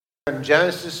In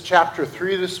Genesis chapter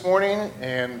 3 this morning,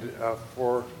 and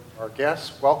for our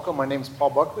guests, welcome. My name is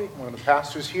Paul Buckley, one of the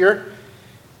pastors here,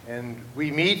 and we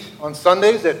meet on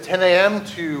Sundays at 10 a.m.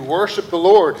 to worship the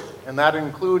Lord, and that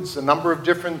includes a number of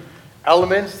different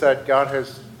elements that God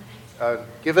has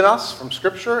given us from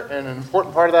Scripture, and an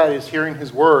important part of that is hearing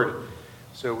His Word.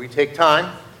 So we take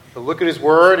time to look at His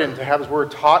Word and to have His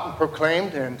Word taught and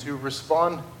proclaimed and to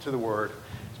respond to the Word.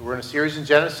 So we're in a series in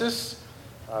Genesis.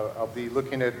 I'll be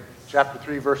looking at chapter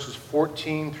 3, verses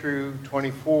 14 through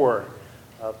 24.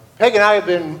 Peg and I have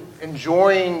been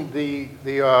enjoying the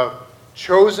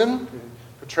Chosen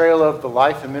portrayal of the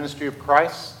life and ministry of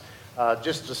Christ.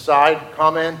 Just a side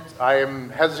comment, I am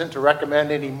hesitant to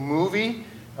recommend any movie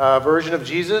version of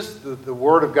Jesus. The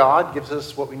Word of God gives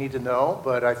us what we need to know,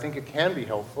 but I think it can be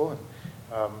helpful.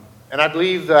 And I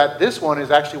believe that this one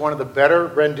is actually one of the better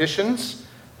renditions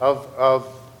of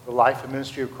the life and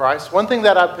ministry of Christ. One thing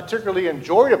that I particularly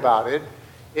enjoyed about it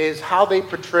is how they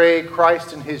portray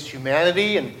Christ in His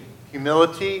humanity and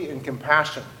humility and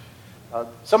compassion.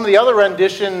 Some of the other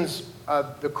renditions,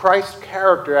 the Christ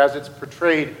character as it's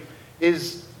portrayed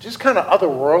is just kind of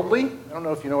otherworldly. I don't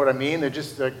know if you know what I mean. They're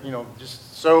just,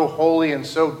 just so holy and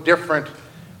so different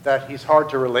that He's hard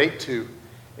to relate to.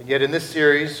 And yet in this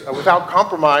series, without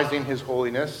compromising His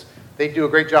holiness, they do a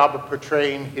great job of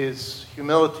portraying His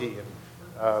humility and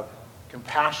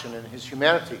compassion and His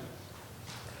humanity.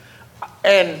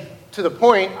 And to the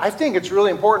point, I think it's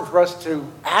really important for us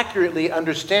to accurately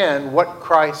understand what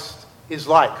Christ is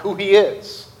like, who He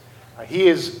is. He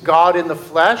is God in the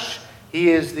flesh.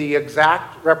 He is the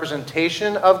exact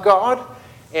representation of God.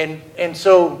 And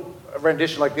so a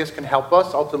rendition like this can help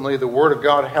us. Ultimately, the Word of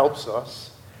God helps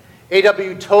us.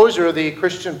 A.W. Tozer, the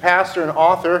Christian pastor and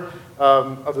author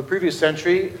of the previous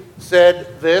century,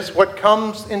 said this: what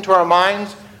comes into our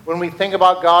minds when we think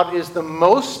about God is the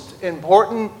most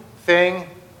important thing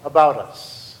about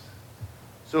us.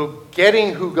 So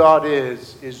getting who God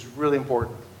is really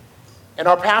important. And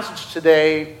our passage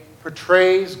today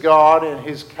portrays God and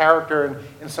His character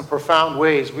in some profound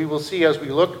ways. We will see as we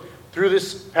look through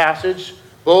this passage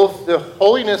both the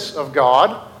holiness of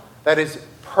God, that is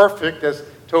perfect, as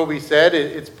Toby said,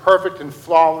 it's perfect and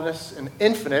flawless and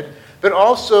infinite, but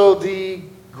also the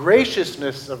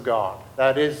graciousness of God,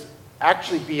 that is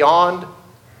actually beyond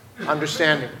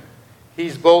understanding.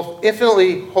 He's both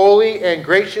infinitely holy and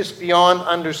gracious beyond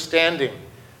understanding.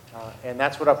 And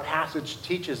that's what our passage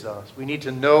teaches us. We need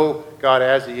to know God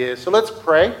as He is. So let's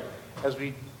pray as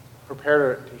we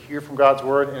prepare to hear from God's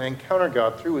Word and encounter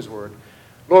God through His Word.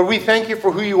 Lord, we thank You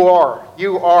for who You are.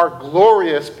 You are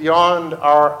glorious beyond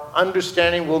our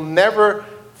understanding. We'll never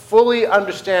fully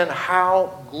understand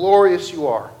how glorious You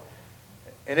are.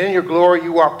 And in Your glory,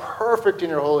 You are perfect in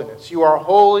Your holiness. You are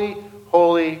holy,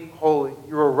 holy, holy.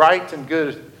 You are right and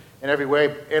good in every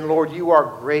way. And Lord, You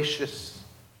are gracious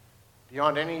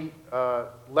beyond any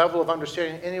level of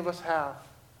understanding any of us have.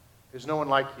 There's no one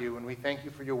like You. And we thank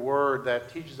You for Your Word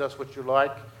that teaches us what You're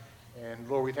like. And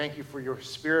Lord, we thank You for Your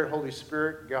Spirit, Holy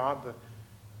Spirit, God,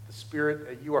 the Spirit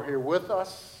that You are here with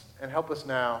us. And help us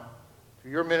now,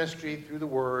 through Your ministry, through the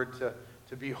Word,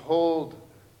 to behold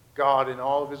God in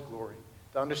all of His glory,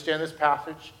 to understand this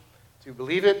passage, to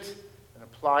believe it and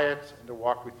apply it, and to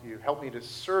walk with You. Help me to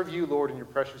serve You, Lord, and Your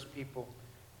precious people,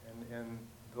 and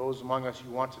those among us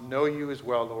who want to know You as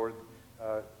well, Lord.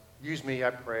 Use me, I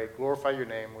pray. Glorify Your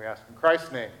name, we ask in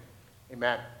Christ's name.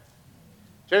 Amen.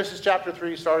 Genesis chapter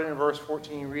 3, starting in verse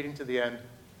 14, reading to the end.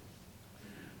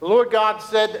 The Lord God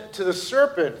said to the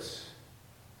serpent,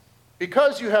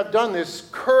 "Because you have done this,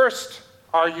 cursed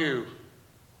are you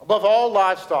above all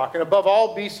livestock and above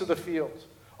all beasts of the field.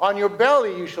 On your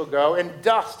belly you shall go, and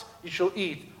dust you shall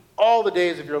eat all the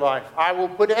days of your life. I will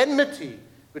put enmity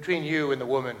between you and the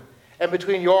woman, and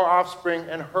between your offspring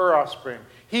and her offspring.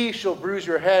 He shall bruise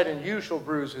your head, and you shall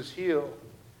bruise his heel."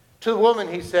 To the woman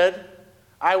He said,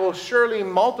 "I will surely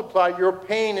multiply your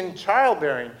pain in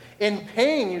childbearing. In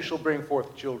pain you shall bring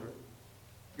forth children.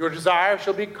 Your desire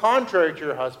shall be contrary to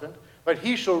your husband, but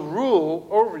he shall rule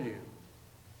over you."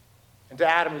 And to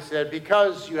Adam He said,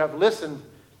 "Because you have listened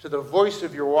to the voice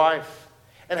of your wife,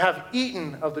 and have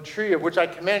eaten of the tree of which I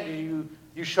commanded you,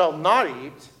 you shall not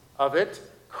eat of it.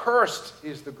 Cursed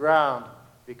is the ground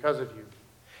because of you.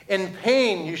 In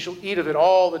pain you shall eat of it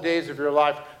all the days of your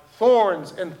life.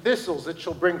 Thorns and thistles it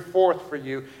shall bring forth for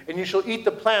you, and you shall eat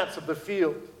the plants of the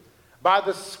field. By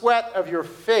the sweat of your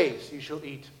face you shall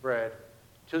eat bread,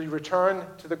 till you return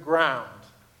to the ground.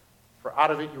 For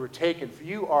out of it you were taken, for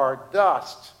you are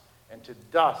dust, and to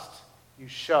dust you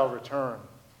shall return."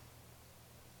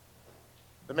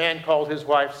 The man called his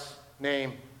wife's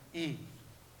name Eve,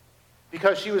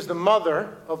 because she was the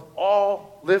mother of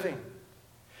all living.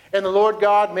 And the Lord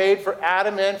God made for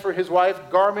Adam and for his wife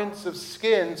garments of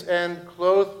skins and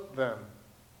clothed them.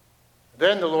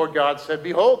 Then the Lord God said,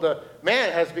 Behold, the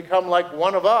man has become like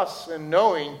one of us in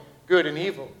knowing good and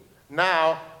evil.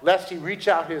 Now, lest he reach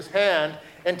out his hand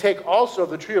and take also of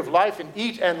the tree of life and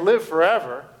eat and live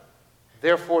forever.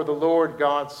 Therefore the Lord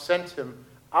God sent him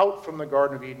out from the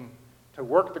Garden of Eden to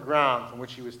work the ground from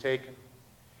which he was taken.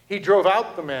 He drove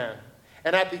out the man,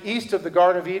 and at the east of the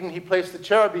Garden of Eden he placed the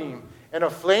cherubim and a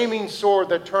flaming sword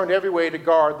that turned every way to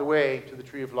guard the way to the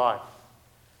tree of life.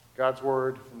 God's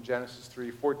word from Genesis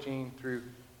 3:14 through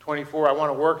 24. I want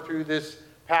to work through this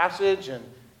passage, and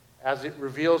as it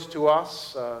reveals to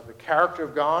us the character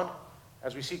of God,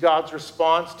 as we see God's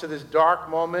response to this dark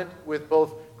moment with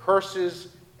both curses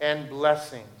and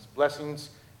blessings. Blessings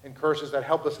and curses that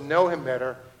help us know him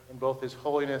better in both his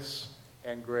holiness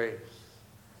and grace.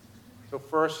 So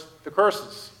first, the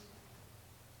curses.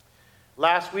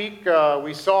 Last week,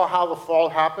 we saw how the fall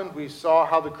happened. We saw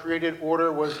how the created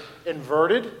order was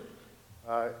inverted.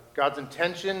 God's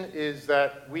intention is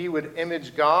that we would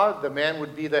image God. The man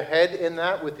would be the head in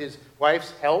that with his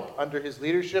wife's help under his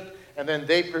leadership. And then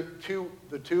the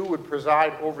two would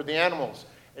preside over the animals.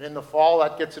 And in the fall,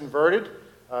 that gets inverted.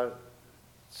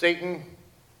 Satan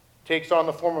takes on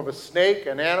the form of a snake,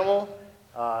 an animal,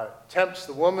 tempts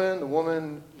the woman. The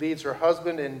woman leads her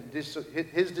husband in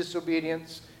his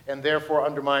disobedience and therefore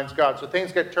undermines God. So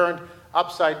things get turned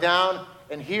upside down.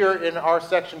 And here in our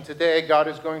section today, God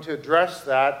is going to address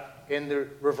that in the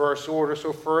reverse order.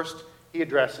 So first, he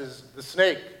addresses the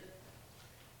snake.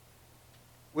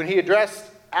 When he addressed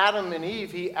Adam and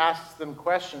Eve, he asks them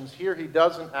questions. Here he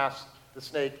doesn't ask the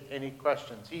snake any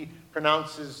questions. He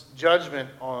pronounces judgment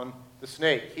on the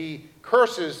snake. He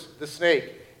curses the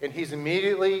snake, and he's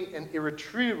immediately and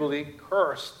irretrievably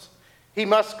cursed. He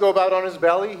must go about on his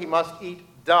belly. He must eat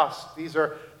dust. These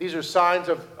are signs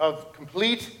of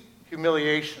complete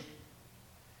humiliation.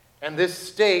 And this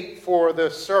state for the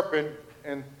serpent,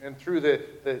 and through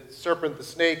the serpent, the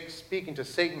snake, speaking to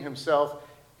Satan himself,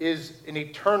 is an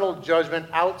eternal judgment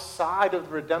outside of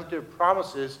the redemptive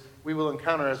promises we will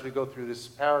encounter as we go through this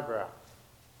paragraph.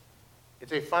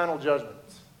 It's a final judgment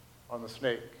on the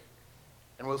snake.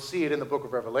 And we'll see it in the book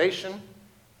of Revelation.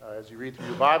 As you read through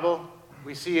the Bible,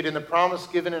 we see it in the promise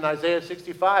given in Isaiah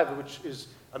 65, which is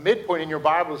a midpoint in your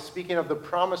Bible, speaking of the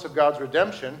promise of God's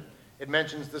redemption. It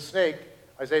mentions the snake.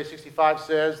 Isaiah 65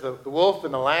 says, the wolf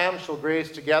and the lamb shall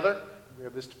graze together. We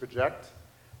have this to project.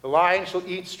 The lion shall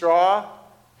eat straw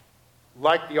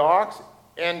like the ox,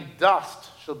 and dust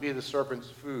shall be the serpent's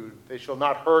food. They shall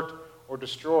not hurt or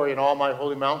destroy in all my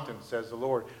holy mountains, says the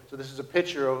Lord. So this is a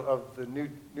picture of the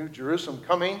new Jerusalem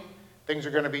coming. Things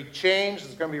are going to be changed.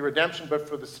 There's going to be redemption, but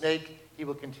for the snake, he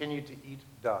will continue to eat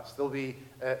dust. There'll be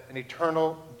an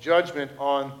eternal judgment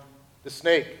on the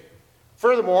snake.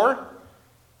 Furthermore,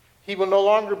 he will no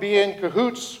longer be in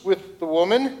cahoots with the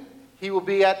woman. He will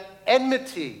be at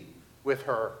enmity with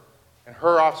her, and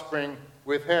her offspring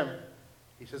with him.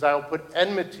 He says, I will put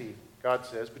enmity, God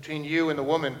says, between you and the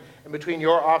woman, and between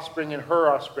your offspring and her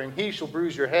offspring. He shall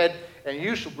bruise your head, and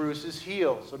you shall bruise his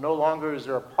heel. So no longer is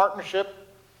there a partnership,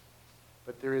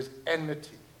 but there is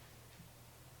enmity.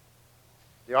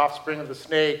 The offspring of the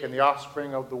snake and the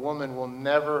offspring of the woman will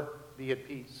never be at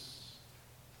peace.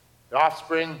 The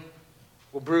offspring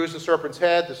will bruise the serpent's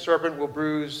head. The serpent will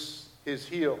bruise his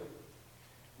heel.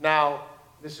 Now,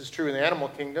 this is true in the animal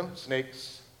kingdom.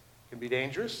 Snakes can be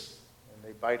dangerous, and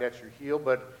they bite at your heel,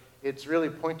 but it's really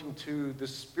pointing to the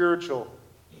spiritual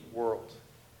world.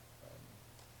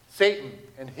 Satan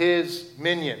and his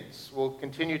minions will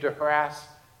continue to harass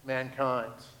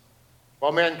mankind,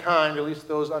 while mankind, at least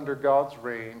those under God's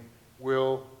reign,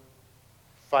 will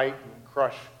fight and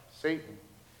crush Satan.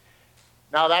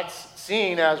 Now that's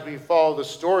seen as we follow the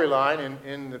storyline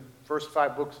in the first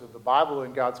 5 books of the Bible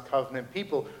in God's covenant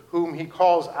people, whom he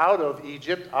calls out of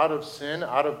Egypt, out of sin,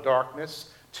 out of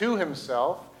darkness, to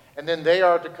himself. And then they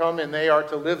are to come and they are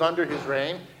to live under his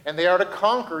reign, and they are to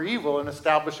conquer evil and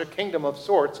establish a kingdom of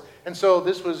sorts. And so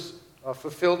this was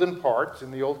fulfilled in part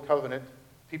in the Old Covenant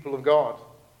people of God.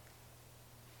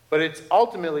 But it's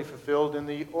ultimately fulfilled in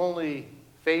the only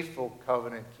faithful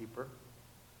covenant keeper,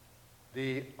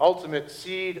 the ultimate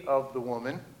seed of the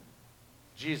woman,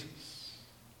 Jesus.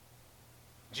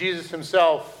 Jesus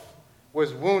himself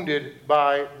was wounded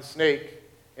by the snake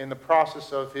in the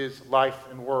process of his life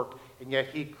and work, and yet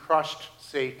he crushed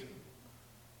Satan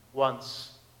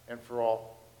once and for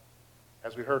all.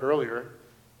 As we heard earlier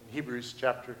in Hebrews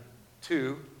chapter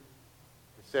 2,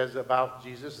 it says about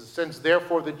Jesus, since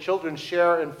therefore the children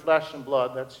share in flesh and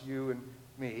blood, that's you and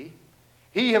me,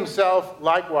 He himself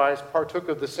likewise partook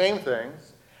of the same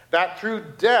things, that through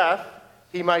death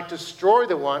he might destroy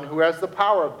the one who has the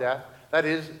power of death, that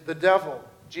is, the devil.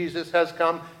 Jesus has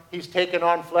come. He's taken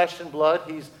on flesh and blood.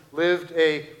 He's lived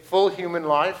a full human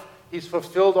life. He's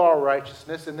fulfilled our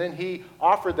righteousness, and then he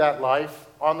offered that life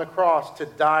on the cross to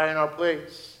die in our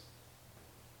place.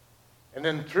 And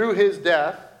then through his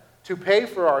death, to pay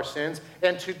for our sins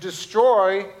and to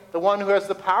destroy the one who has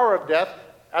the power of death,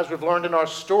 as we've learned in our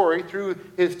story, through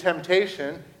his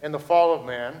temptation and the fall of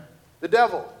man, the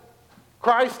devil.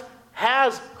 Christ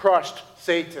has crushed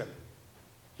Satan.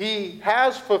 He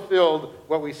has fulfilled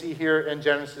what we see here in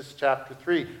Genesis chapter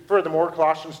 3. Furthermore,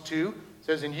 Colossians 2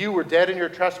 says, "And you were dead in your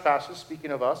trespasses,"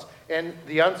 speaking of us, "and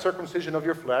the uncircumcision of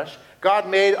your flesh, God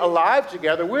made alive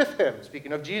together with him,"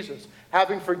 speaking of Jesus,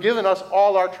 "having forgiven us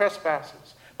all our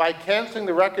trespasses, by canceling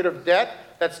the record of debt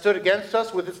that stood against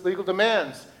us with its legal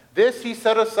demands. This he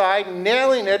set aside,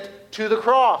 nailing it to the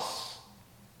cross.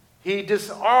 He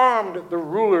disarmed the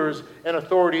rulers and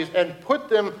authorities and put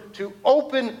them to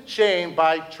open shame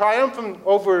by triumphing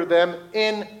over them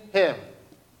in him."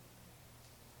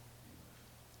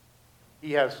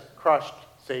 He has crushed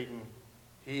Satan.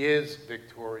 He is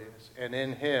victorious, and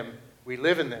in him we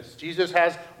live in this. Jesus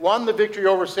has won the victory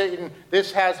over Satan.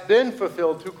 This has been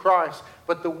fulfilled through Christ,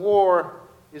 but the war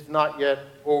is not yet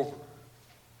over.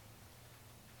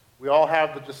 We all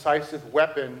have the decisive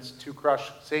weapons to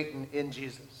crush Satan in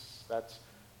Jesus. That's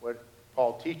what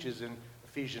Paul teaches in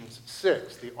Ephesians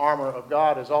 6. The armor of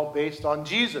God is all based on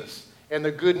Jesus and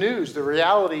the good news, the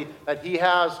reality that he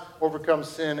has overcome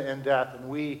sin and death, and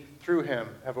we, through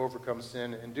him, have overcome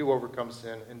sin and do overcome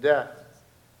sin and death.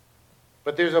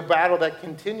 But there's a battle that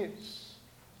continues.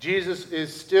 Jesus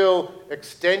is still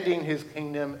extending his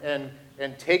kingdom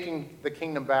and taking the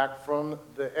kingdom back from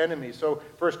the enemy. So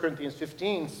 1 Corinthians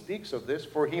 15 speaks of this.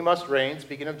 "For he must reign,"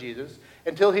 speaking of Jesus,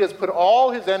 "until he has put all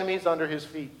his enemies under his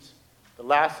feet." The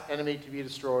last enemy to be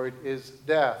destroyed is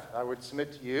death. I would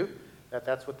submit to you that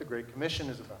that's what the Great Commission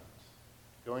is about.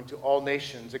 Going to all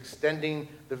nations, extending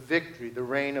the victory, the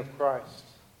reign of Christ.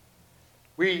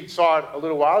 We saw it a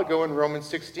little while ago in Romans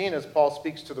 16 as Paul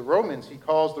speaks to the Romans. He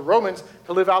calls the Romans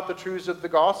to live out the truths of the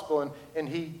gospel. And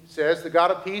he says, "The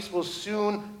God of peace will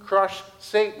soon crush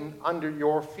Satan under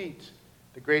your feet.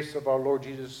 The grace of our Lord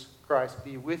Jesus Christ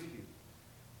be with you."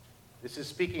 This is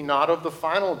speaking not of the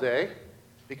final day,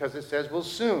 because it says will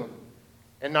soon.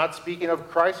 And not speaking of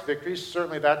Christ's victory,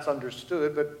 certainly that's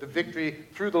understood, but the victory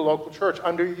through the local church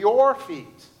under your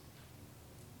feet.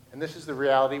 And this is the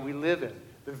reality we live in.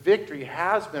 The victory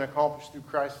has been accomplished through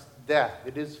Christ's death.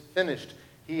 It is finished.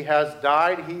 He has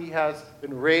died. He has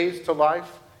been raised to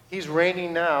life. He's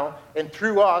reigning now. And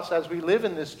through us, as we live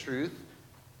in this truth,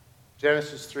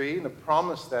 Genesis 3, and the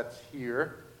promise that's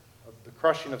here of the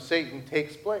crushing of Satan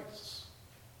takes place.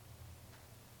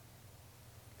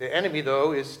 The enemy,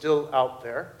 though, is still out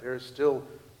there. There's still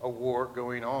a war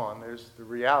going on. There's the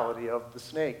reality of the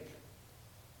snake.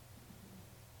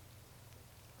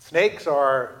 Snakes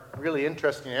are really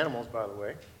interesting animals, by the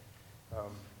way.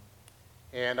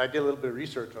 And I did a little bit of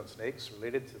research on snakes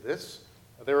related to this.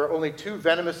 There are only 2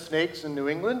 venomous snakes in New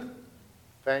England,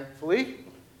 thankfully.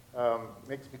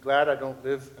 Makes me glad I don't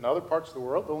live in other parts of the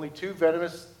world. Only 2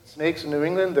 venomous snakes in New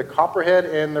England, the copperhead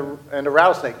and the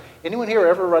rattlesnake. Anyone here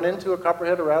ever run into a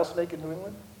copperhead or rattlesnake in New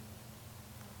England?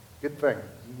 Good thing.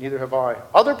 Neither have I.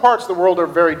 Other parts of the world are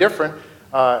very different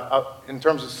in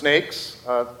terms of snakes.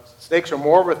 Snakes are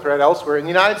more of a threat elsewhere. In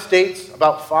the United States,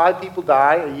 about 5 people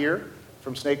die a year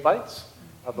from snake bites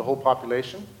of the whole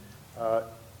population.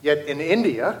 Yet in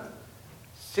India,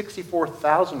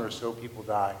 64,000 or so people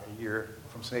die a year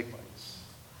from snake bites.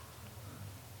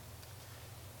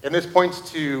 And this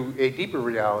points to a deeper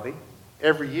reality.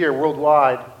 Every year,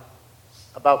 worldwide,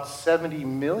 about 70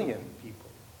 million people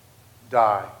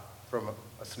die from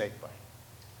a snake bite.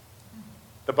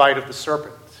 The bite of the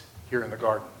serpent here in the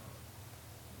garden.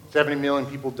 70 million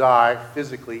people die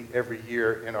physically every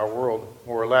year in our world,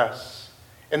 more or less.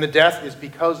 And the death is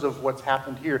because of what's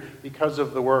happened here, because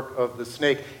of the work of the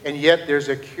snake. And yet there's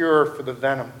a cure for the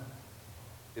venom.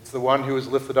 It's the one who was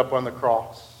lifted up on the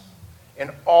cross.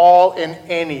 And all and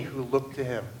any who look to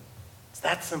him. It's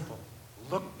that simple.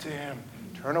 Look to him.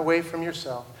 Turn away from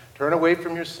yourself. Turn away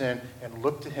from your sin and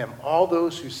look to him. All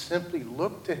those who simply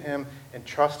look to him and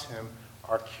trust him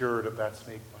are cured of that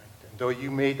snake bite. And though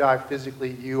you may die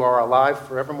physically, you are alive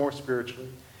forevermore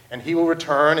spiritually. And he will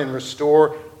return and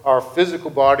restore our physical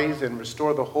bodies and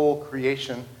restore the whole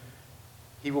creation.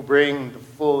 He will bring the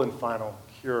full and final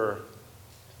cure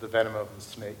to the venom of the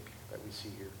snake that we see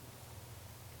here.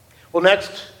 Well,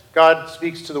 next, God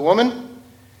speaks to the woman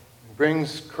and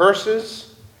brings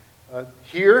curses.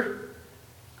 Here,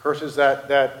 curses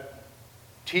that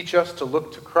teach us to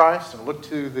look to Christ and look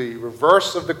to the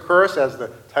reverse of the curse, as the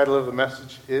title of the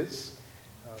message is.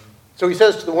 So he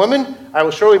says to the woman, I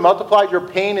will surely multiply your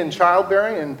pain in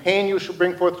childbearing, and in pain you shall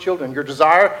bring forth children. Your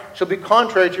desire shall be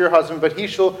contrary to your husband, but he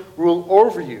shall rule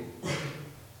over you.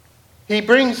 He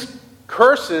brings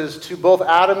curses to both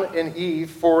Adam and Eve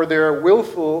for their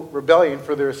willful rebellion,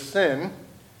 for their sin.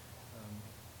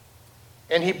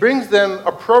 And he brings them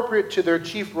appropriate to their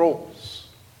chief roles.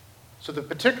 So the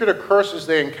particular curses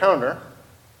they encounter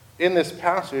in this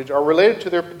passage are related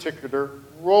to their particular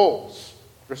roles,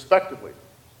 respectively.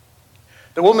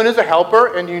 The woman is a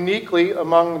helper, and uniquely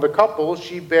among the couple,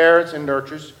 she bears and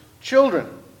nurtures children.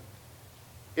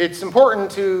 It's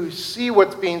important to see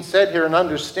what's being said here and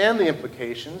understand the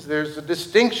implications. There's a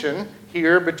distinction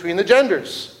here between the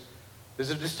genders. There's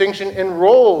a distinction in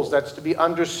roles that's to be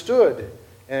understood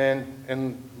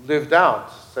and lived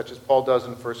out, such as Paul does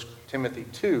in 1 Timothy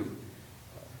 2.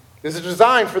 There's a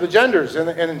design for the genders,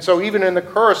 and so even in the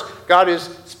curse, God is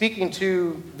speaking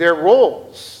to their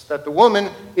roles, that the woman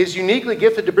is uniquely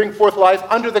gifted to bring forth life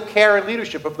under the care and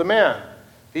leadership of the man.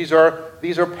 These are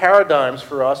paradigms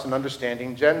for us in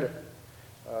understanding gender.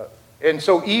 And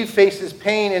so Eve faces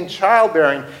pain in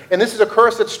childbearing, and this is a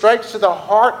curse that strikes to the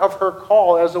heart of her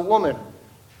call as a woman.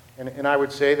 And I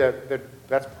would say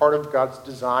that's part of God's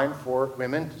design for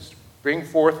women, to bring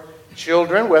forth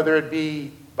children, whether it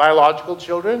be biological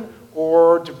children,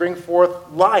 or to bring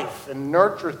forth life and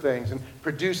nurture things and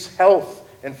produce health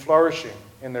and flourishing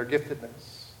in their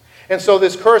giftedness. And so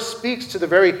this curse speaks to the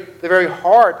very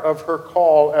heart of her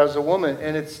call as a woman,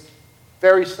 and it's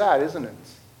very sad, isn't it?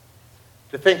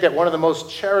 To think that one of the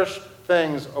most cherished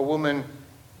things a woman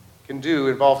can do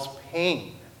involves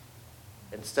pain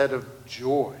instead of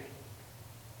joy.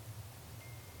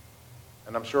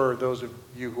 And I'm sure those of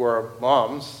you who are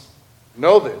moms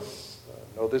know this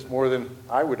more than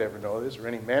I would ever know this, or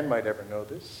any man might ever know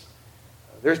this.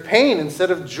 There's pain instead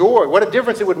of joy. What a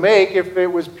difference it would make if it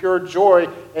was pure joy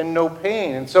and no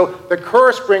pain. And so the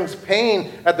curse brings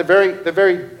pain at the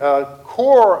very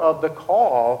core of the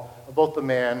call of both the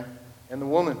man and the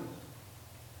woman.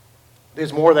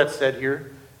 There's more that's said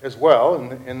here as well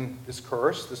in this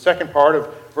curse. The second part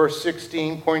of verse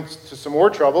 16 points to some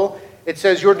more trouble. It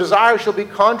says, your desire shall be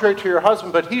contrary to your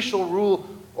husband, but he shall rule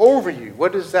over you.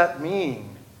 What does that mean?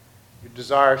 Your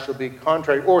desire shall be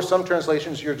contrary. Or some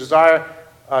translations, your desire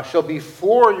shall be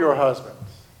for your husband.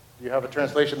 You have a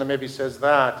translation that maybe says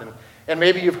that. And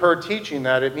maybe you've heard teaching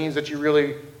that it means that you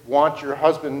really want your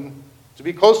husband to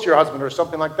be close to your husband or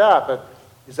something like that. But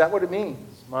is that what it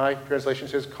means? My translation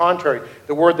says contrary.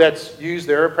 The word that's used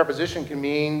there, preposition, can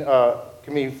mean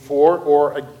for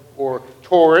or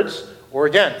towards or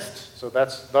against. So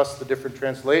that's thus the different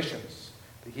translations.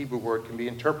 The Hebrew word can be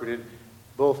interpreted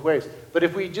both ways. But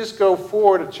if we just go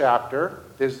forward a chapter,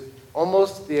 there's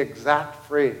almost the exact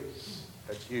phrase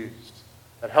that's used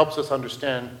that helps us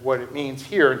understand what it means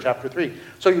here in chapter 3.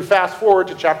 So you fast forward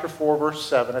to chapter 4, verse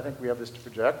 7. I think we have this to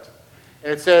project.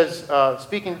 And it says,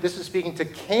 this is speaking to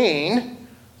Cain.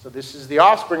 So this is the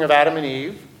offspring of Adam and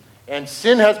Eve. And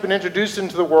sin has been introduced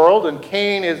into the world, and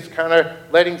Cain is kind of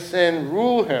letting sin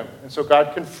rule him. And so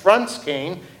God confronts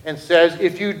Cain and says,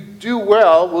 if you do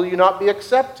well, will you not be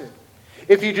accepted?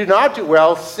 If you do not do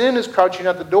well, sin is crouching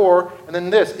at the door. And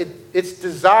then this, its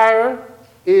desire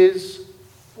is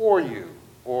for you,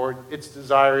 or its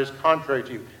desire is contrary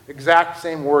to you. Exact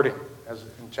same wording as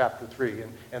in chapter 3,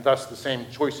 and thus the same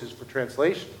choices for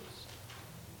translations.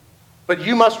 But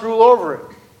you must rule over it.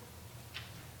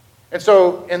 And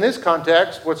so, in this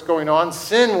context, what's going on?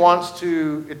 Sin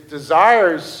it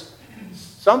desires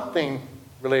something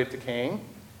related to Cain.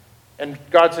 And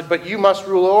God said, but you must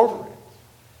rule over it.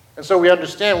 And so we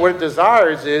understand what it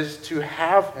desires is to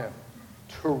have him,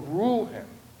 to rule him,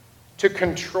 to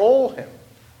control him.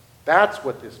 That's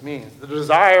what this means. The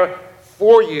desire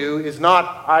for you is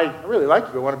not, I really like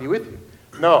you, I want to be with you.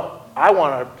 No, I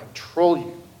want to control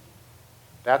you.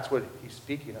 That's what he's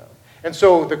speaking of. And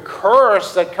so the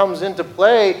curse that comes into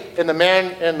play in the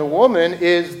man and the woman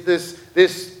is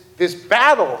this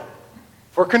battle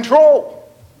for control.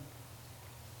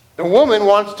 The woman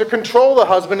wants to control the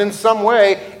husband in some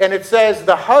way, and it says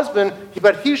the husband,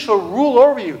 but he shall rule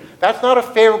over you. That's not a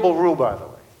favorable rule, by the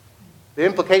way. The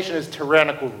implication is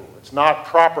tyrannical rule. It's not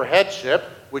proper headship,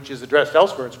 which is addressed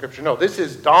elsewhere in Scripture. No, this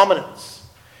is dominance.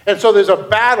 And so there's a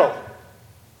battle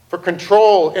for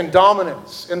control and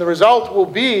dominance. And the result will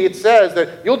be, it says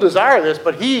that you'll desire this,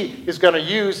 but he is going to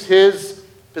use his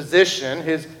position,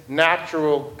 his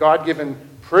natural God-given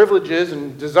privileges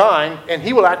and design, and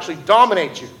he will actually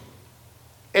dominate you.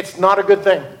 It's not a good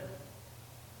thing.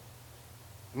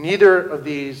 Neither of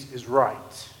these is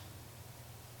right.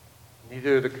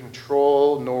 Neither the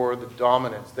control nor the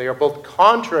dominance. They are both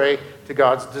contrary to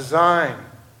God's design.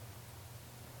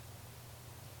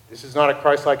 This is not a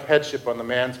Christ-like headship on the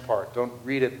man's part. Don't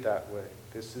read it that way.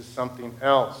 This is something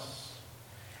else.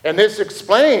 And this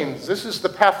is the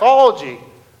pathology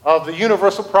of the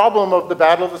universal problem of the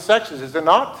battle of the sexes, is it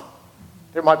not?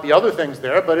 There might be other things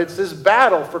there, but it's this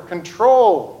battle for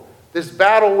control, this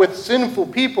battle with sinful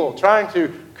people trying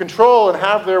to control and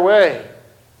have their way.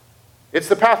 It's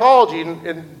the pathology,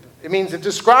 and it means it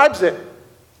describes it.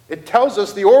 It tells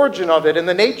us the origin of it and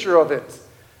the nature of it.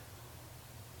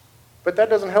 But that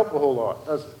doesn't help a whole lot,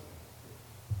 does it?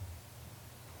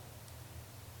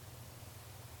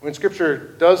 When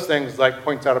Scripture does things like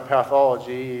points out a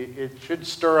pathology, it should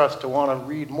stir us to want to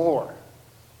read more.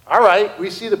 All right,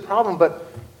 we see the problem, but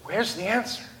where's the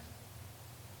answer?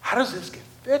 How does this get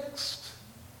fixed?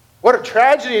 What a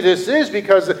tragedy this is,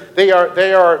 because they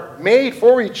are made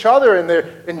for each other and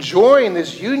they're enjoying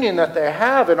this union that they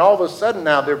have, and all of a sudden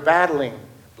now they're battling,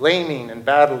 blaming and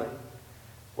battling.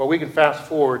 Well, we can fast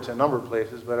forward to a number of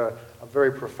places, but a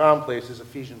very profound place is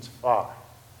Ephesians 5.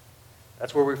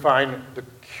 That's where we find the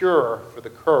cure for the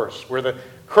curse, where the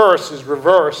curse is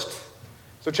reversed.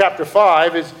 So chapter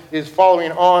 5 is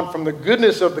following on from the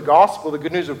goodness of the gospel, the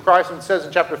good news of Christ. And it says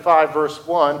in chapter 5, verse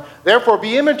 1, "Therefore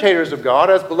be imitators of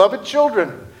God as beloved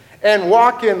children, and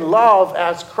walk in love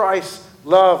as Christ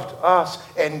loved us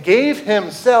and gave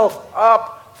himself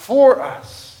up for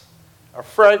us." A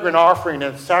fragrant offering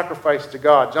and sacrifice to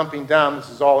God. Jumping down,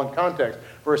 this is all in context.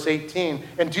 Verse 18,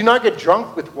 "And do not get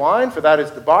drunk with wine, for that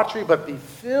is debauchery, but be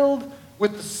filled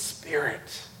with the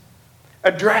Spirit,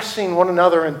 addressing one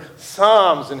another in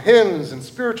psalms and hymns and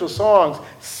spiritual songs,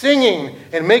 singing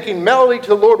and making melody to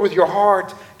the Lord with your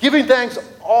heart, giving thanks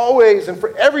always and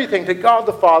for everything to God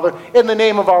the Father in the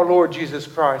name of our Lord Jesus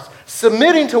Christ,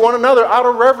 submitting to one another out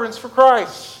of reverence for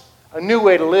Christ." A new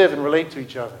way to live and relate to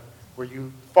each other, where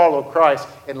you follow Christ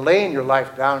and laying your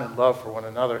life down in love for one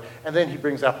another. And then he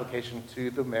brings application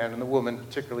to the man and the woman,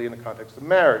 particularly in the context of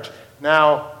marriage.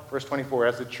 Now, verse 24,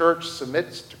 "As the church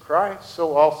submits to Christ,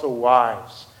 so also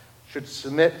wives should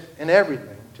submit in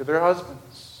everything to their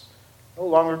husbands, no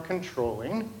longer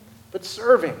controlling, but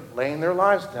serving, laying their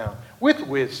lives down, with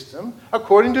wisdom,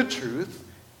 according to truth,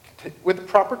 with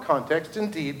proper context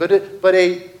indeed, but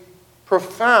a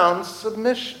profound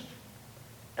submission.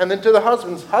 And then to the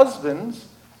husbands,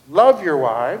 love your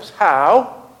wives.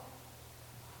 How?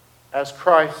 As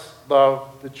Christ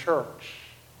loved the church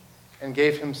and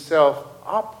gave himself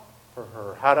up for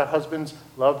her." How do husbands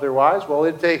love their wives? Well,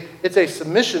 it's a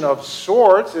submission of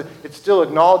sorts. It still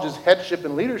acknowledges headship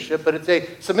and leadership, but it's a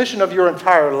submission of your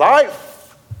entire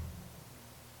life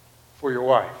for your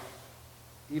wife,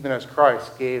 even as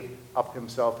Christ gave up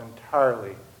himself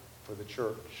entirely for the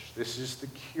church. This is the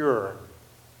cure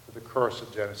for the curse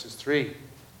of Genesis 3.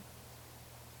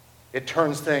 It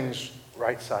turns things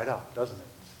right side up, doesn't it?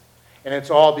 And it's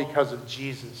all because of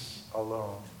Jesus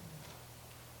alone.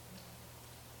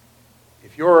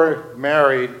 If you're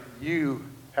married, you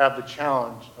have the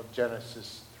challenge of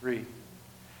Genesis 3.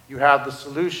 You have the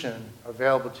solution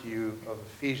available to you of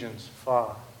Ephesians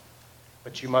 5.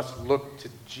 But you must look to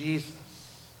Jesus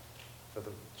for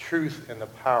the truth and the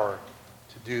power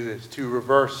to do this, to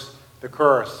reverse the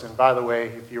curse. And by the way,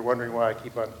 if you're wondering why I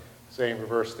keep on saying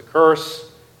reverse the curse,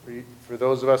 for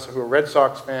those of us who are Red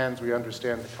Sox fans, we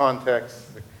understand the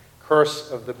context. The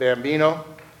curse of the Bambino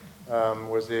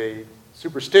was a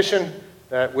superstition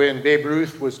that when Babe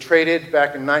Ruth was traded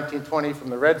back in 1920 from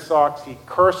the Red Sox, he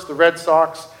cursed the Red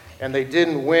Sox, and they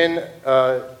didn't win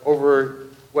over,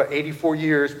 84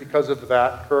 years because of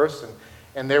that curse.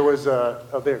 And there was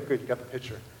there, good, you got the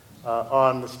picture.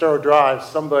 On the Staro Drive,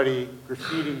 somebody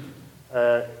graffitied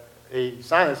a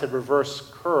sign that said reverse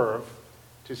curve,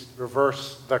 to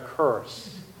reverse the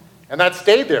curse. And that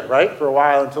stayed there, right, for a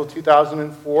while until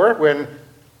 2004 when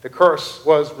the curse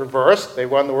was reversed. They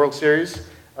won the World Series,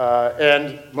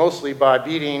 and mostly by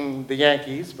beating the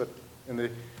Yankees, but in the,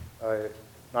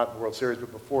 not the World Series,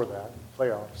 but before that,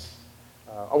 playoffs.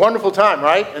 A wonderful time,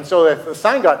 right? And so the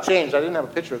sign got changed. I didn't have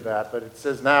a picture of that, but it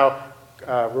says now,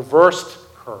 reversed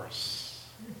curse.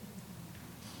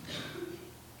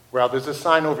 Well, there's a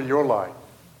sign over your life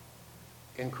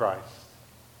in Christ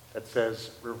that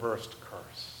says reversed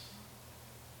curse.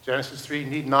 Genesis 3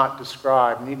 need not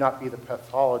be the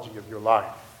pathology of your life.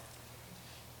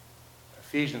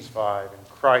 Ephesians 5 and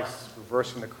Christ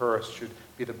reversing the curse should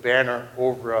be the banner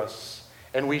over us.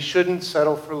 And we shouldn't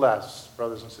settle for less,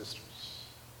 brothers and sisters.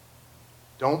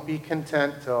 Don't be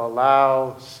content to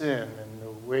allow sin and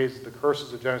the ways, the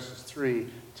curses of Genesis 3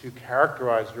 to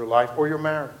characterize your life or your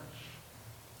marriage.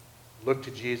 Look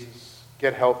to Jesus.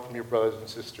 Get help from your brothers and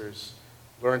sisters.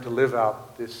 Learn to live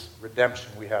out this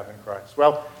redemption we have in Christ.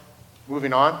 Well,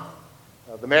 moving on.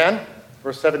 The man,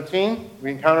 verse 17,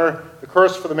 we encounter the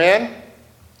curse for the man.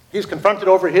 He's confronted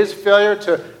over his failure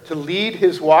to lead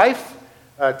his wife.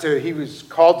 He was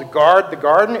called to guard the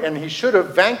garden, and he should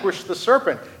have vanquished the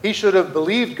serpent. He should have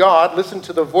believed God, listened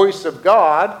to the voice of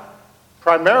God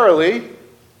primarily,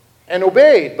 and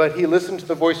obeyed. But he listened to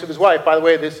the voice of his wife. By the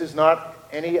way, this is not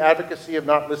any advocacy of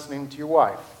not listening to your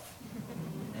wife.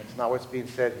 That's not what's being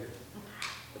said here.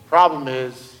 The problem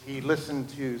is he listened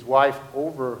to his wife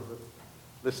over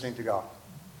listening to God.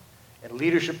 And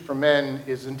leadership for men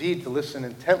is indeed to listen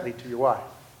intently to your wife,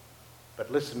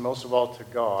 but listen most of all to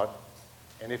God.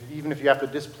 And even if you have to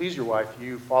displease your wife,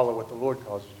 you follow what the Lord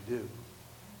calls you to do.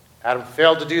 Adam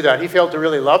failed to do that. He failed to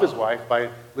really love his wife by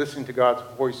listening to God's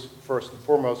voice first and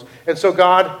foremost. And so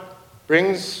God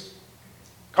brings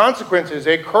consequences,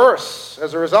 a curse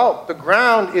as a result. The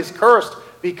ground is cursed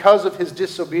because of his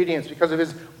disobedience, because of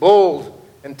his bold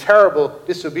and terrible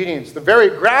disobedience. The very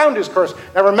ground is cursed.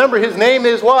 Now remember, his name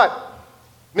is what?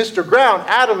 Mr. Ground.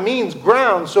 Adam means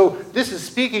ground. So this is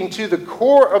speaking to the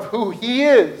core of who he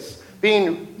is,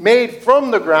 being made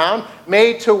from the ground,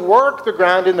 made to work the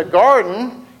ground in the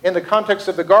garden, in the context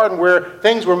of the garden where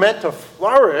things were meant to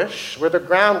flourish, where the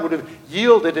ground would have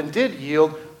yielded and did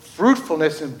yield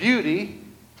fruitfulness and beauty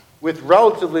with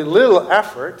relatively little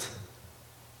effort.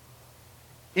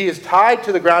 He is tied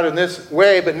to the ground in this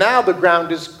way, but now the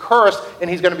ground is cursed, and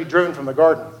he's going to be driven from the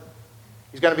garden.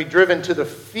 He's going to be driven to the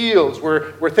fields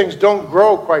where things don't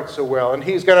grow quite so well. And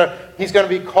he's going to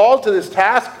be called to this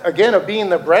task, again, of being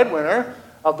the breadwinner,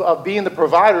 of being the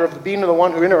provider, of being the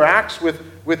one who interacts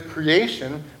with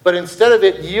creation. But instead of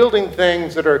it yielding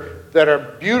things that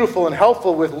are beautiful and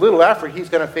helpful with little effort, he's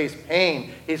going to face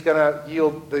pain.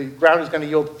 The ground is going to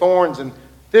yield thorns and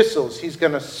thistles. He's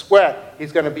going to sweat.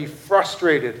 He's going to be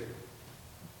frustrated.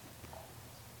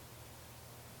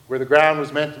 Where the ground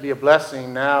was meant to be a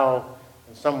blessing, now,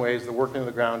 in some ways, the working of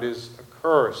the ground is a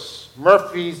curse.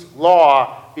 Murphy's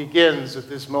Law begins at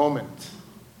this moment.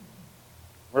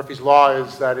 Murphy's Law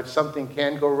is that if something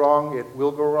can go wrong, it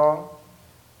will go wrong.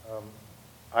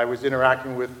 I was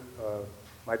interacting with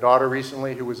my daughter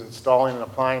recently who was installing an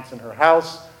appliance in her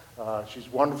house. She's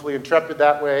wonderfully intrepid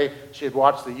that way. She had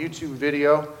watched the YouTube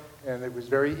video, and it was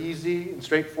very easy and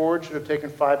straightforward. Should have taken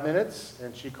 5 minutes,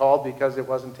 and she called because it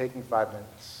wasn't taking 5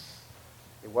 minutes.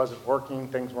 It wasn't working,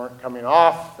 things weren't coming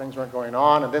off, things weren't going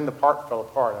on, and then the part fell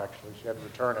apart, actually. She had to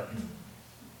return it.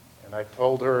 And I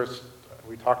told her,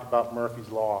 we talked about Murphy's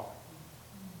Law.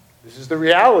 This is the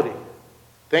reality.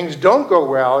 Things don't go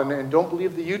well, and don't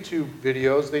believe the YouTube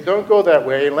videos. They don't go that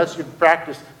way unless you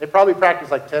practice. They probably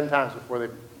practice like 10 times before they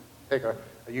take a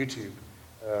YouTube.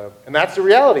 And that's the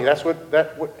reality. That's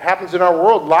what happens in our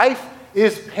world. Life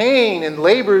is pain, and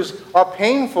labors are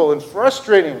painful and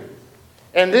frustrating.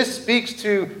 And this speaks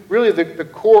to really the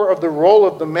core of the role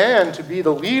of the man, to be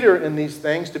the leader in these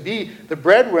things, to be the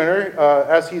breadwinner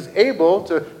as he's able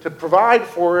to provide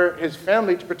for his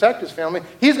family, to protect his family.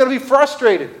 He's going to be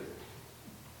frustrated.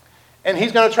 And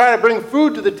he's going to try to bring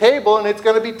food to the table, and it's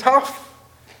going to be tough.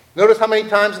 Notice how many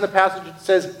times in the passage it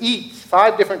says eat,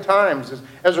 5 different times.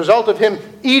 As a result of him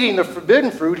eating the forbidden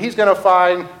fruit, he's going to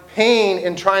find pain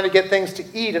in trying to get things to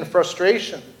eat and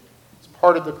frustration. It's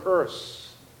part of the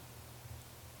curse.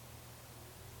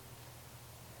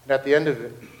 And at the end of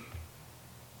it,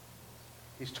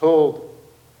 he's told,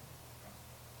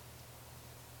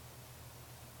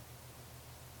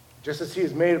 just as he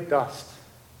is made of dust,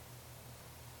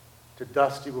 to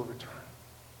dust he will return.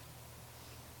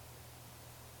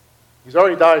 He's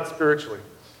already died spiritually.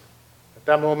 At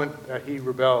that moment that he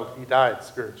rebelled, he died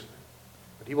spiritually.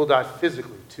 But he will die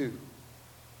physically too.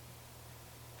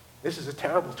 This is a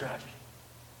terrible tragedy.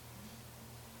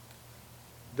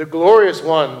 The glorious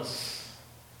ones,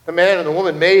 the man and the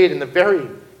woman made in the very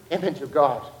image of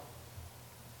God,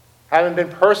 having been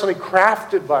personally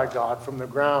crafted by God from the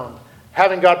ground,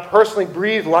 having God personally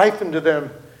breathe life into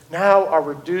them, now are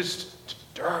reduced to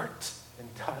dirt and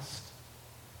dust.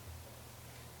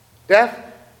 Death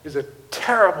is a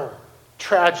terrible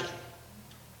tragedy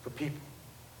for people.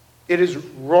 It is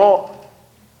wrong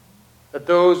that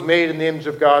those made in the image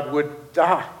of God would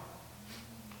die.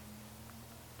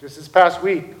 Just this past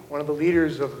week, one of the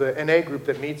leaders of the NA group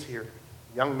that meets here,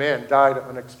 a young man, died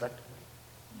unexpectedly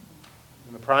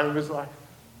in the prime of his life.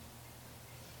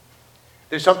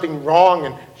 There's something wrong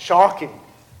and shocking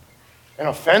and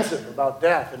offensive about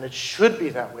death, and it should be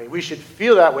that way. We should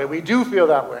feel that way. We do feel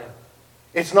that way.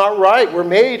 It's not right. We're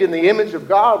made in the image of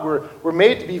God. We're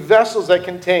made to be vessels that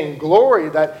contain glory,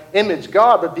 that image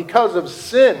God. But because of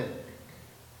sin,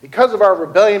 because of our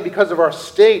rebellion, because of our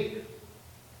state,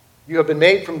 you have been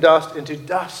made from dust, and to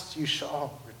dust you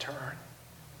shall return.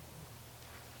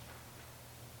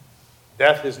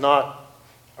 Death is not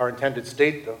our intended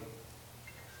state, though.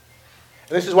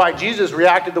 And this is why Jesus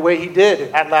reacted the way he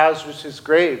did at Lazarus'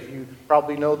 grave. You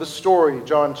probably know the story,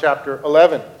 John chapter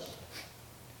 11.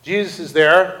 Jesus is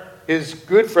there. His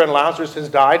good friend Lazarus has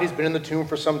died. He's been in the tomb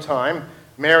for some time.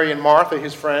 Mary and Martha,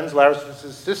 his friends,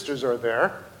 Lazarus' sisters, are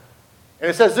there. And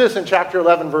it says this in chapter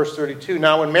 11, verse 32.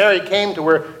 Now when Mary came to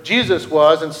where Jesus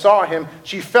was and saw him,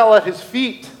 she fell at his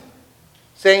feet,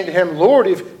 saying to him, Lord,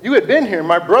 if you had been here,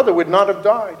 my brother would not have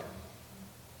died.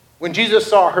 When Jesus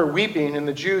saw her weeping, and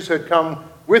the Jews who had come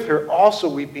with her also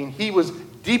weeping, he was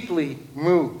deeply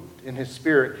moved in his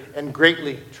spirit and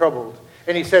greatly troubled.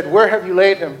 And he said, Where have you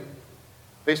laid him?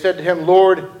 They said to him,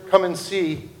 Lord, come and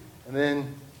see. And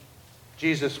then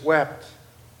Jesus wept.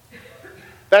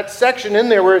 That section in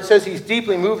there where it says he's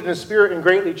deeply moved in his spirit and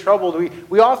greatly troubled,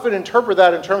 we often interpret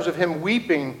that in terms of him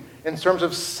weeping, in terms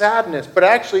of sadness. But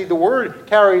actually the word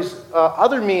carries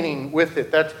other meaning with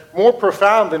it that's more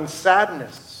profound than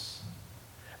sadness.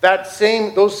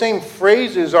 Those same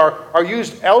phrases are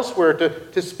used elsewhere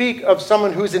to speak of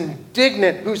someone who's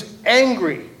indignant, who's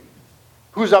angry,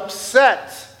 who's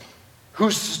upset,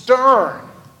 who's stern.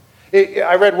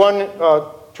 I read one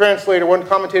translator, one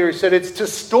commentator said it's to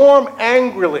storm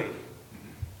angrily.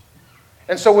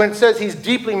 And so when it says he's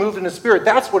deeply moved in the spirit,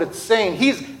 that's what it's saying.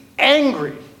 He's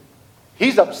angry.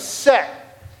 He's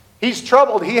upset. He's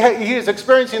troubled. He is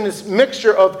experiencing this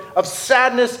mixture of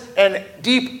sadness and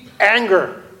deep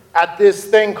anger at this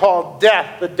thing called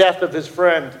death, the death of his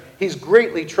friend. He's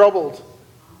greatly troubled,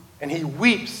 and he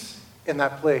weeps in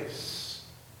that place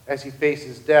as he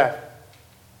faces death.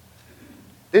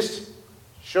 This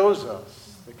shows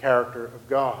us the character of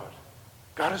God.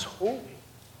 God is holy.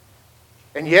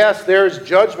 And yes, there is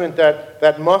judgment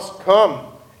that must come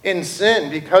in sin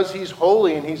because he's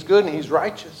holy and he's good and he's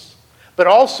righteous. But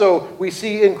also we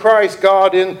see in Christ,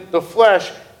 God in the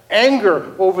flesh,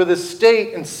 anger over the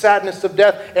state and sadness of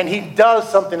death. And he does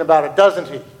something about it, doesn't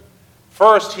he?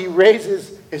 First, he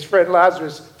raises his friend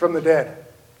Lazarus from the dead.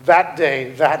 That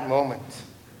day, that moment.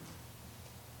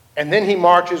 And then he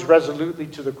marches resolutely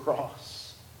to the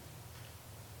cross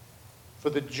for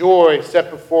the joy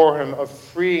set before him of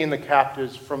freeing the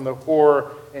captives from the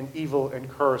horror and evil and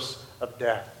curse of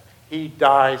death. He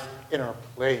dies in our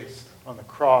place on the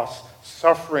cross,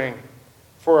 suffering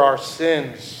for our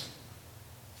sins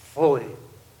fully,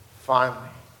 finally,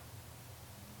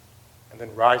 and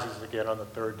then rises again on the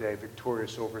third day,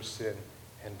 victorious over sin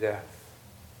and death.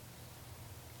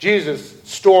 Jesus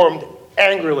stormed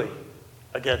angrily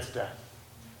against death.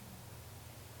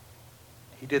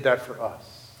 He did that for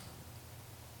us.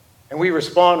 And we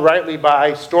respond rightly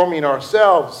by storming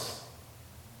ourselves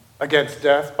against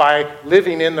death, by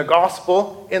living in the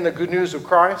gospel, in the good news of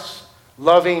Christ,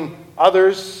 loving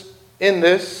others in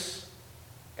this,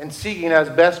 and seeking as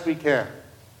best we can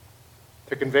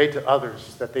to convey to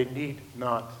others that they need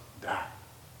not die.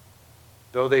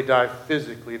 Though they die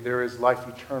physically, there is life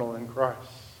eternal in Christ.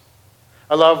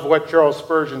 I love what Charles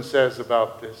Spurgeon says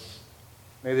about this.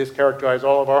 May this characterize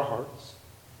all of our hearts.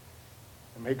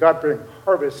 And may God bring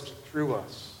harvest through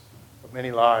us of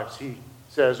many lives. He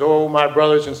says, Oh, my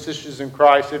brothers and sisters in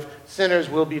Christ, if sinners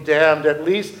will be damned, at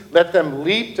least let them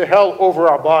leap to hell over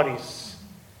our bodies.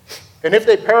 And if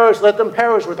they perish, let them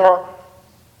perish with our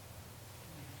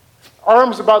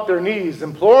arms about their knees,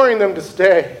 imploring them to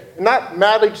stay, and not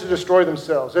madly to destroy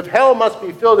themselves. If hell must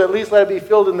be filled, at least let it be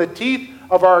filled in the teeth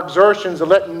of our exertions, and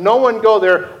let no one go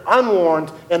there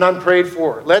unwarned and unprayed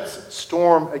for. Let's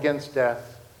storm against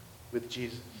death with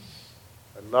Jesus,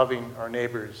 by loving our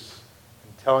neighbors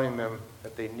and telling them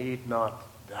that they need not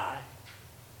die.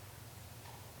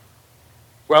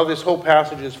 Well, this whole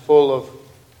passage is full of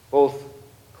both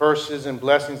curses and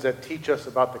blessings that teach us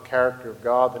about the character of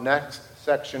God. The next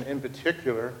section in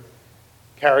particular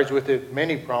carries with it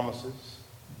many promises.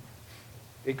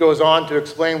 It goes on to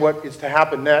explain what is to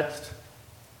happen next.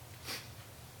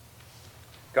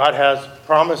 God has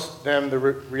promised them the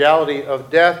reality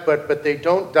of death, but they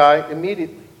don't die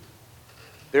immediately.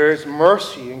 There is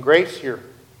mercy and grace here.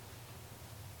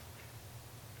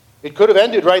 It could have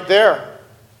ended right there.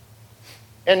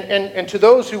 And to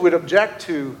those who would object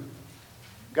to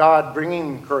God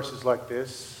bringing curses like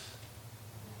this,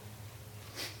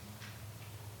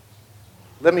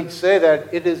 let me say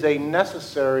that it is a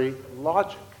necessary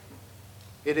logic.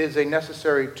 It is a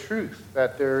necessary truth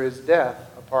that there is death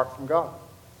apart from God.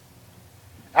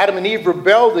 Adam and Eve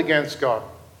rebelled against God.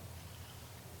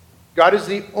 God is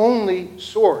the only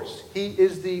source. He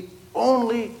is the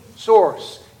only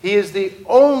source. He is the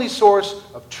only source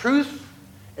of truth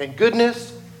and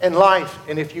goodness and life.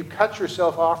 And if you cut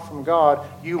yourself off from God,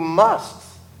 you must,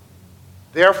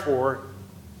 therefore,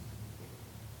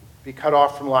 be cut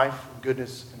off from life,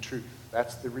 goodness, and truth.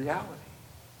 That's the reality.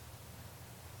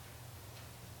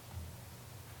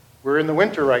 We're in the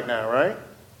winter right now, right?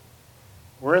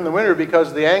 We're in the winter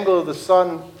because the angle of the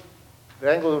sun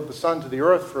to the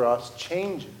earth for us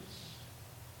changes.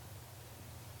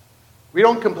 We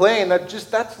don't complain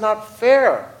that's not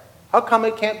fair. How come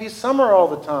it can't be summer all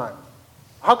the time?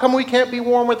 How come we can't be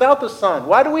warm without the sun?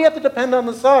 Why do we have to depend on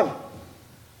the sun?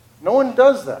 No one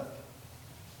does that.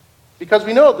 Because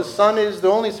we know the sun is the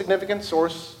only significant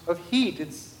source of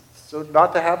heat. So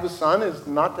not to have the sun is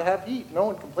not to have heat. No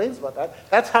one complains about that.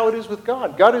 That's how it is with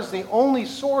God. God is the only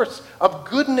source of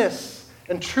goodness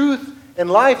and truth and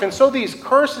life. And so these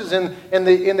curses and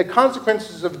the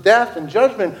consequences of death and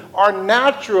judgment are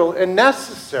natural and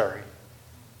necessary.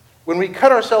 When we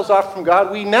cut ourselves off from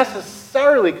God, we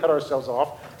necessarily cut ourselves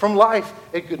off from life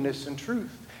and goodness and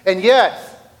truth. And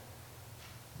yet,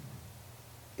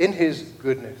 in His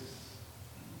goodness,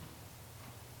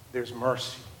 there's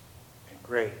mercy and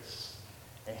grace.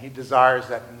 And He desires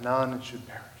that none should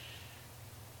perish.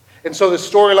 And so the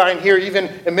storyline here, even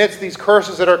amidst these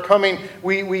curses that are coming,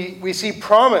 we see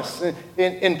promise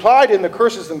implied in the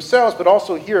curses themselves, but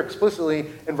also here explicitly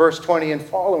in verse 20 and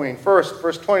following. First,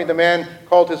 verse 20, the man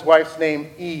called his wife's name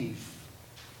Eve,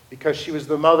 because she was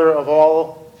the mother of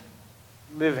all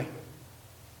living.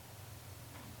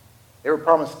 They were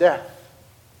promised death.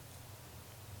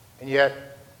 And yet,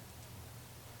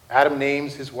 Adam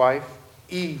names his wife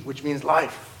Eve, which means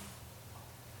life.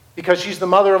 Because she's the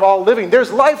mother of all living.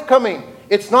 There's life coming.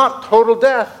 It's not total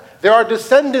death. There are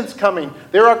descendants coming.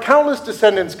 There are countless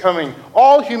descendants coming.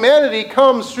 All humanity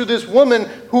comes through this woman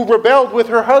who rebelled with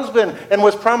her husband and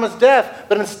was promised death.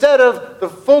 But instead of the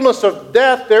fullness of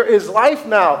death, there is life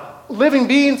now. Living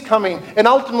beings coming. And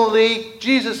ultimately,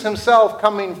 Jesus Himself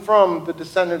coming from the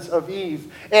descendants of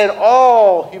Eve. And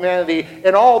all humanity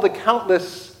and all the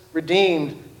countless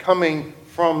redeemed coming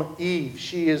from Eve.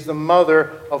 She is the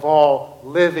mother of all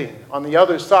living. On the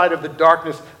other side of the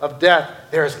darkness of death,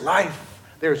 there's life,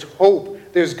 there's hope,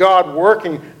 there's God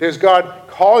working, there's God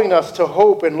calling us to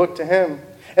hope and look to Him.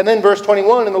 And then verse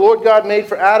 21, and the Lord God made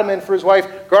for Adam and for his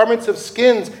wife garments of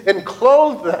skins and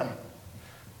clothed them.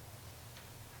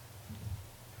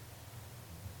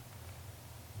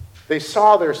 They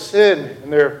saw their sin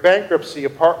and their bankruptcy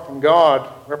apart from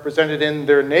God represented in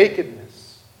their nakedness.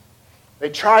 They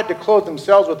tried to clothe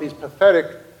themselves with these pathetic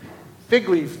fig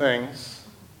leaf things.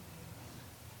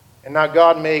 And now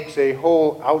God makes a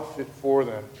whole outfit for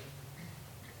them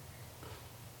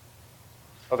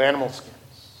of animal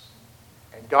skins.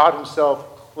 And God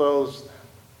Himself clothes them.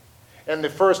 And the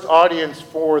first audience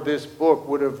for this book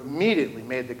would have immediately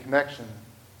made the connection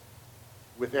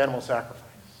with animal sacrifice.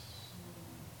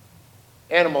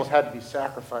 Animals had to be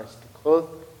sacrificed to clothe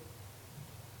them.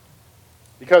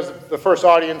 Because the first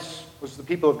audience was the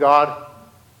people of God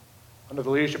under the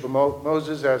leadership of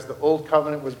Moses as the Old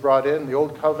Covenant was brought in. The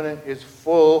Old Covenant is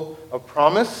full of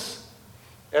promise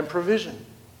and provision.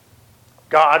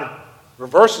 God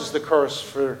reverses the curse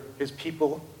for His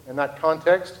people in that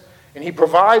context, and He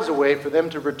provides a way for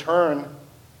them to return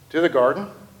to the garden,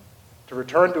 to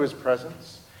return to His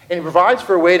presence. And He provides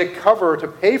for a way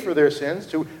to pay for their sins,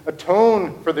 to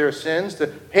atone for their sins, to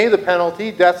pay the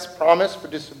penalty, death's promise for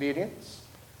disobedience.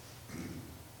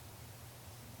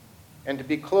 And to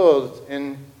be clothed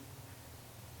in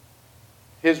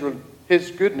His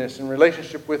goodness and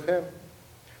relationship with Him.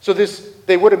 So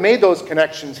they would have made those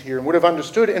connections here and would have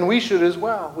understood, and we should as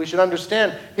well. We should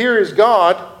understand, here is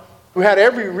God who had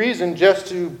every reason just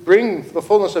to bring the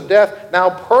fullness of death,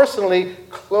 now personally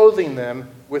clothing them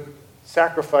with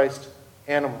sacrificed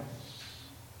animals.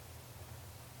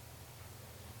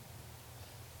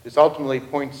 This ultimately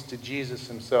points to Jesus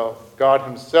Himself. God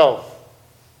Himself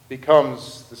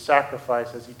becomes the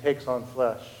sacrifice as He takes on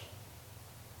flesh,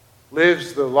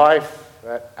 lives the life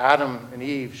that Adam and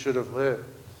Eve should have lived,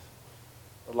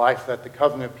 the life that the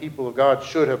covenant people of God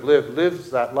should have lived,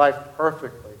 lives that life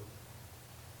perfectly,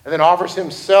 and then offers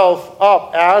Himself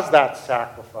up as that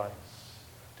sacrifice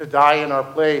to die in our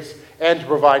place and to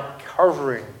provide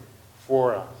covering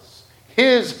for us.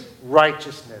 His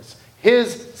righteousness,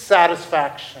 His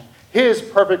satisfaction, His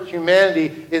perfect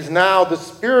humanity is now the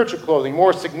spiritual clothing,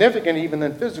 more significant even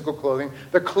than physical clothing,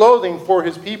 the clothing for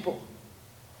His people.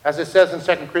 As it says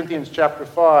in 2 Corinthians chapter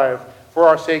 5, For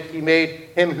our sake he made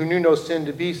him who knew no sin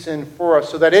to be sin for us,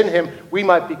 so that in him we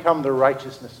might become the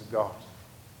righteousness of God.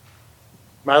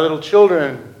 My little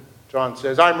children, John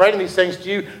says, I'm writing these things to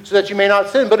you so that you may not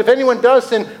sin. But if anyone does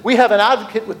sin, we have an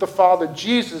advocate with the Father,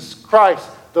 Jesus Christ,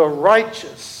 the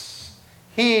righteous.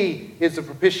 He is the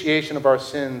propitiation of our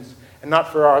sins, and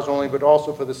not for ours only, but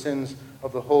also for the sins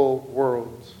of the whole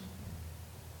world.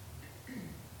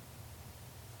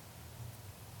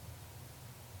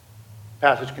 The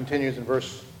passage continues in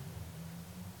verse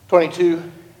 22. It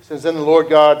says, Then the Lord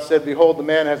God said, Behold, the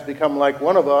man has become like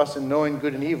one of us in knowing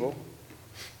good and evil.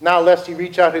 Now lest he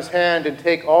reach out his hand and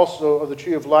take also of the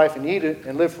tree of life and eat it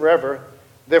and live forever.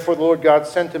 Therefore the Lord God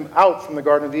sent him out from the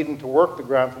Garden of Eden to work the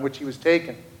ground from which he was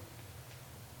taken.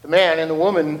 The man and the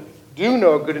woman do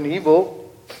know good and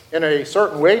evil in a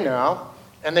certain way now,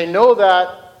 and they know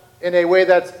that in a way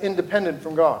that's independent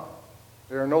from God.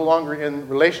 They are no longer in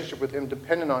relationship with him,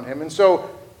 dependent on him. And so,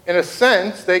 in a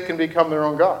sense, they can become their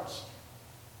own gods.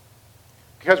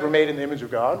 Because we're made in the image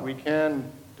of God, we can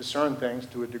discern things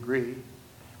to a degree.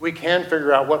 We can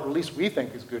figure out what at least we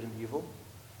think is good and evil.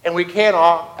 And we can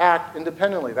act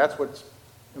independently. That's what's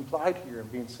implied here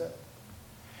and being said.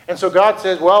 And so God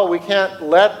says, well, we can't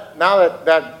let, now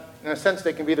that in a sense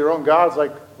they can be their own gods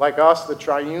like us, the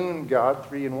triune God,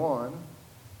 3 in 1,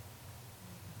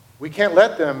 we can't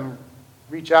let them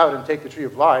reach out and take the tree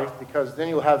of life, because then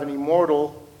you'll have an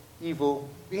immortal, evil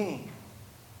being.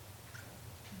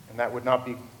 And that would not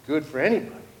be good for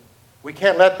anybody. We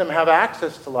can't let them have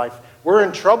access to life. We're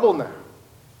in trouble now.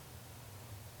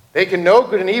 They can know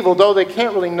good and evil, though they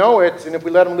can't really know it, and if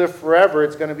we let them live forever,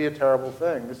 it's going to be a terrible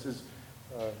thing. This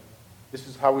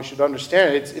is how we should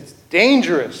understand it. It's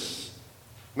dangerous.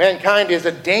 Mankind is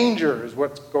a danger, is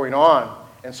what's going on.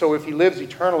 And so if he lives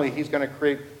eternally, he's going to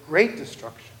create great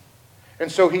destruction.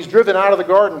 And so he's driven out of the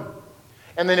garden.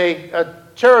 And then a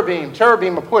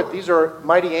cherubim are put. These are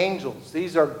mighty angels.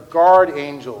 These are guard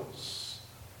angels.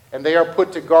 And they are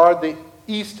put to guard the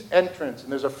east entrance.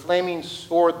 And there's a flaming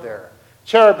sword there.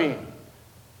 Cherubim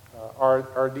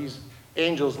are these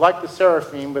angels like the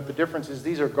seraphim, but the difference is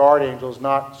these are guard angels,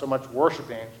 not so much worship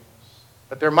angels.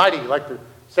 But they're mighty like the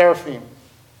seraphim.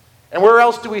 And where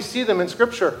else do we see them in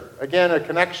Scripture? Again, a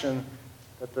connection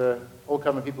that the Old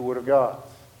Covenant people would have got.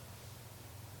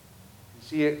 You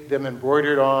see them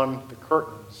embroidered on the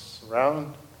curtains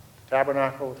around the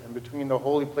tabernacle and between the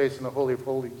holy place and the Holy of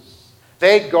Holies.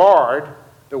 They guard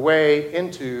the way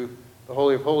into the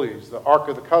Holy of Holies, the Ark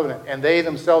of the Covenant, and they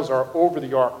themselves are over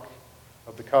the Ark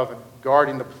of the Covenant,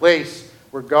 guarding the place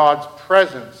where God's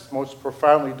presence most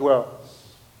profoundly dwells.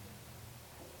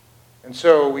 And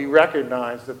so we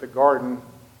recognize that the garden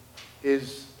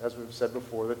is, as we've said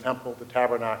before, the temple, the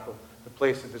tabernacle, the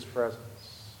place of his presence.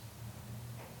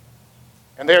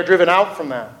 And they are driven out from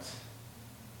that.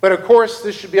 But of course,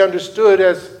 this should be understood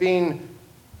as being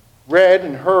read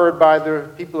and heard by the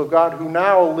people of God who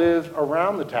now live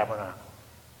around the tabernacle.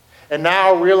 And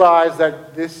now realize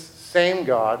that this same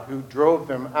God who drove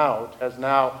them out has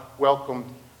now welcomed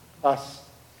us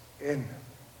in.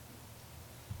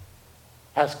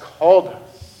 Has called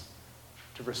us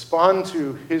to respond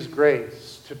to his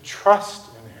grace, to trust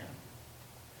in him,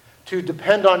 to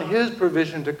depend on his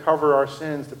provision to cover our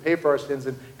sins, to pay for our sins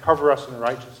and cover us in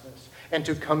righteousness, and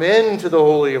to come into the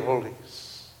Holy of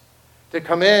Holies. To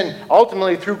come in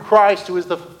ultimately through Christ, who is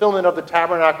the fulfillment of the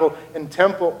tabernacle and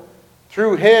temple,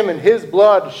 through him and his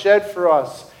blood shed for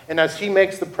us. And as he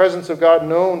makes the presence of God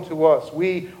known to us,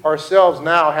 we ourselves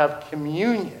now have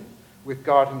communion with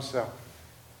God himself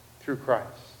through Christ.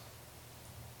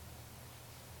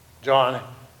 John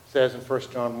says in 1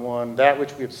 John 1, that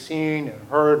which we have seen and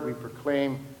heard we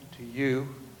proclaim to you,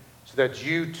 so that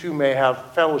you too may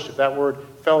have fellowship. That word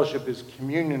fellowship is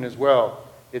communion as well.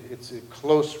 It's a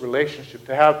close relationship,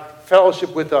 to have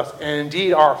fellowship with us. And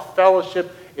indeed, our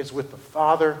fellowship is with the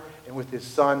Father and with his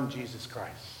Son, Jesus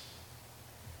Christ.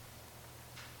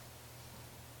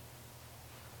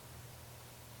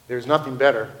 There's nothing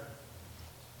better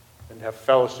than to have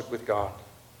fellowship with God,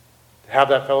 to have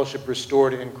that fellowship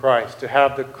restored in Christ, to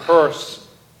have the curse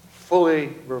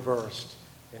fully reversed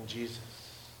in Jesus.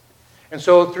 And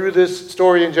so through this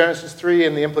story in Genesis 3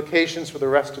 and the implications for the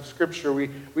rest of Scripture, we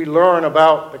learn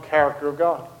about the character of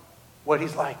God, what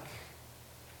he's like.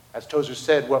 As Tozer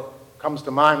said, what comes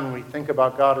to mind when we think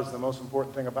about God is the most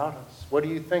important thing about us. What do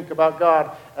you think about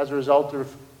God as a result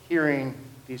of hearing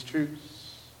these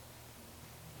truths?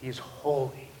 He is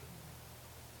holy.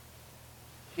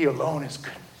 He alone is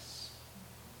goodness.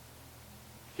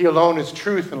 He alone is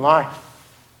truth and life.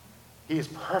 He is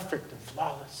perfect and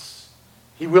flawless.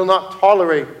 He will not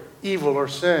tolerate evil or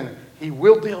sin. He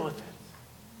will deal with it.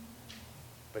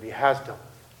 but he has done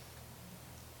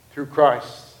it through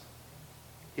Christ.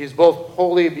 He is both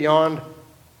holy beyond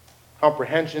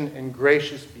comprehension and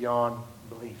gracious beyond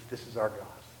belief. This is our God.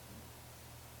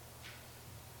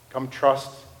 Come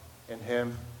trust in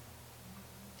him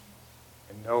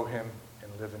and know him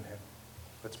and live in him.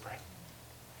 Let's pray.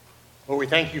 Lord, we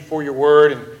thank you for your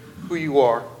word and who you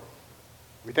are.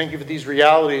 We thank you for these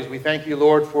realities. We thank you,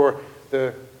 Lord, for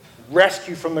the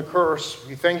rescue from the curse.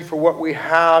 We thank you for what we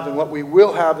have and what we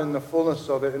will have in the fullness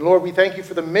of it. And Lord, we thank you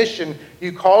for the mission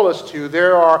you call us to.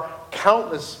 There are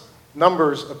countless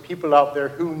numbers of people out there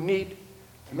who need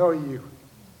to know you.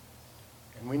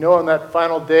 And we know on that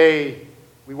final day,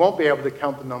 we won't be able to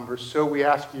count the numbers. So we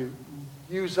ask you,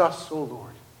 use us, O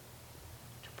Lord,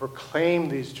 to proclaim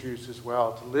these truths as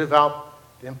well, to live out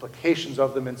the implications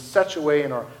of them in such a way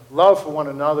in our love for one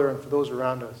another and for those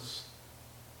around us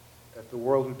that the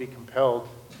world would be compelled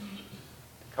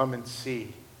to come and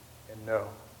see and know.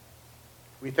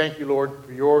 We thank you, Lord,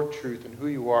 for your truth and who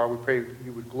you are. We pray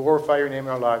you would glorify your name in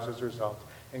our lives as a result.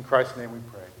 In Christ's name we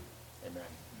pray.